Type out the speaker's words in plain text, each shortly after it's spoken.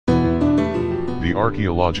The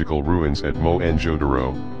archaeological ruins at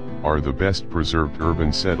Moenjodaro are the best preserved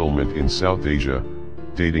urban settlement in South Asia,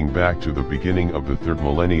 dating back to the beginning of the 3rd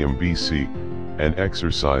millennium BC, and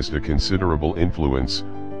exercised a considerable influence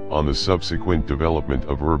on the subsequent development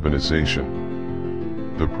of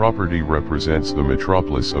urbanization. The property represents the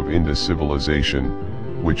metropolis of Indus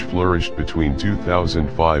civilization, which flourished between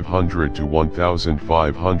 2500 to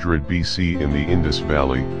 1500 BC in the Indus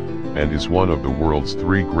Valley, and is one of the world's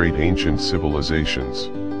 3 great ancient civilizations.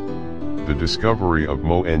 The discovery of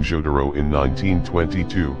Moenjodaro in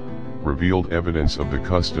 1922 revealed evidence of the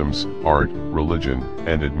customs, art, religion,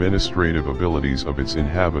 and administrative abilities of its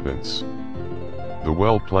inhabitants. The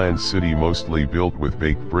well-planned city, mostly built with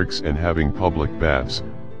baked bricks and having public baths,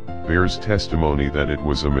 bears testimony that it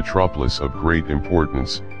was a metropolis of great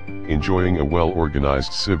importance, enjoying a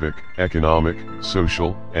well-organized civic, economic,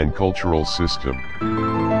 social, and cultural system.